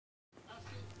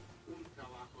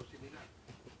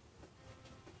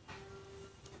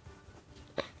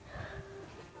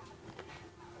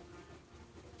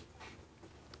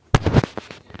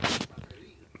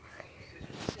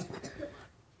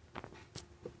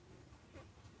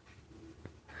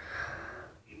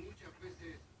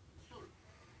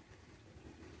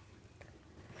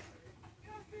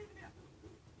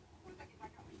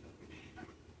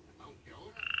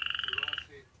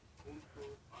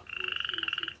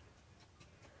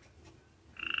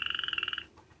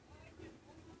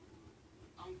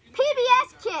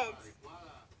Kids.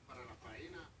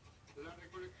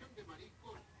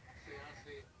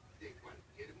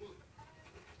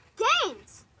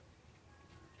 Games.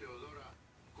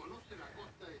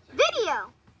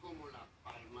 Video.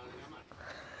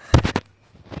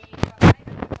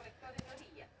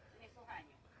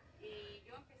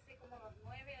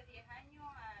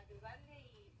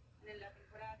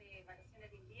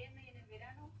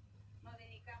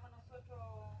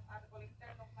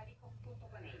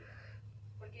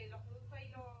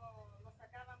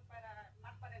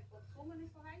 En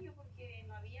esos años porque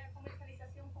no había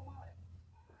comercialización como ahora.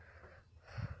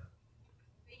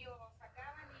 Ellos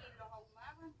sacaban y los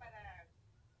ahumaban para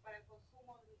el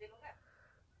consumo del hogar.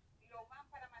 Y lo ahumaban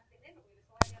para mantenerlo, porque en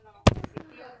esos años no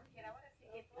existía que era ahora, así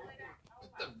que todo era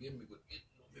ahumado. También me golpeé.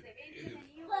 Se venden en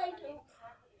ellos para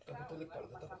que nos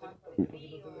pasamos por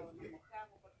frío, nos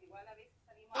mojamos, porque igual a veces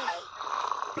salimos a...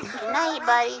 Good night,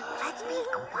 buddy. Let's be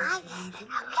quiet.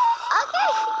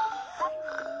 Okay.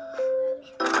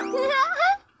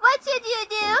 What should you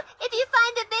do if you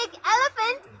find a big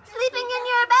elephant sleeping in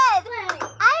your bed?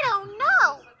 I don't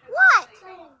know. What?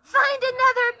 Find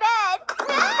another bed.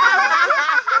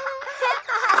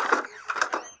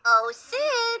 Oh,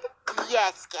 Sid.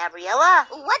 Yes, Gabriella?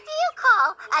 What do you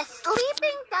call a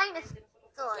sleeping dinosaur?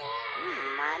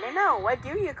 I don't know. What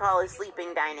do you call a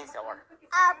sleeping dinosaur?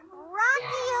 A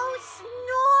Brachiosaurus.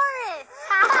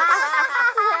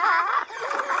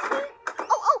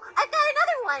 Oh, I've got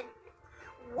another one.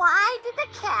 Why did the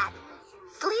cat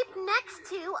sleep next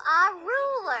to a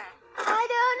ruler? I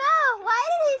don't know. Why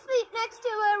did he sleep next to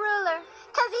a ruler?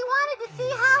 Because he wanted to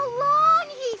see how long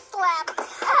he slept.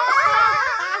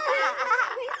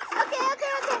 Okay.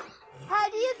 How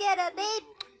do you get a baby?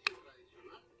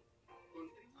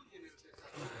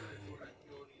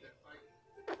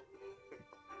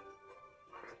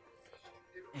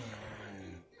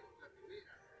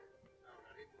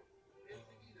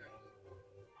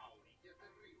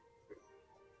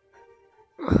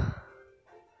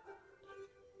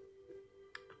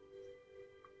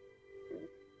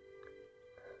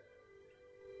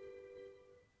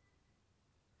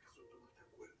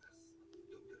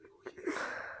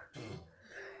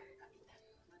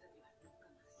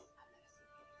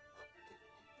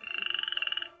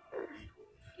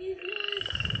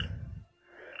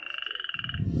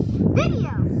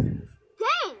 Video.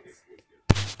 Games.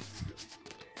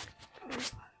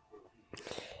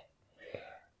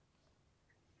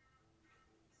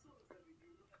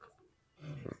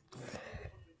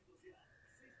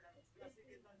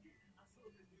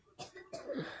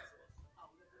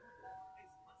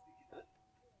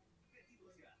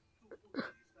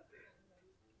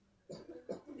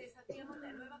 Desafiamos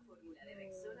la nueva fórmula de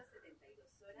Rexona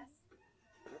 72 horas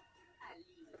al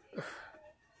límite.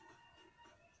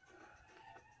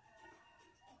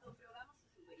 Comprobamos su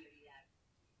superioridad.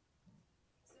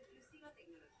 Su exclusiva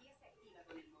tecnología se activa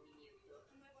con el movimiento.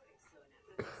 Nuevo Rexona,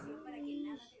 protección para que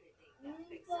nada te detenga.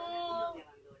 Rexona no te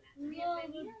abandona.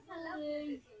 Bienvenidas al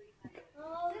outlet de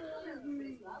Sodimayor. Centro de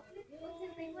Precio Outlet,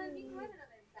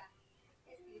 89.990.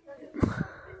 Escritorio de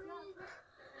Precio Outlet.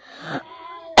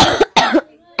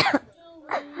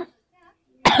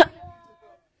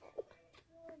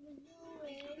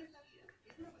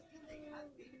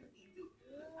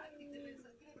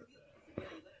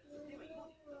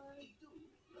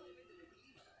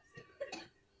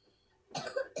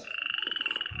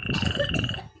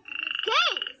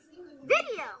 Games.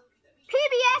 Video.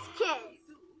 PBS Kids.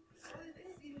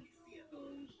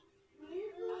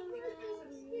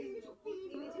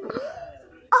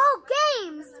 Oh,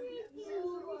 games.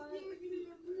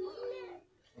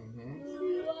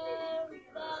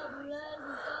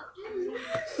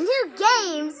 New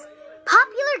games.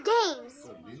 Popular games.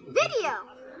 Video.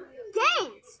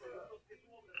 Games.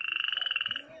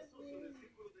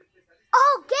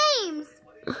 Oh, games.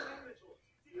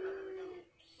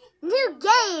 New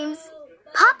games.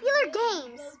 Popular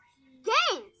games.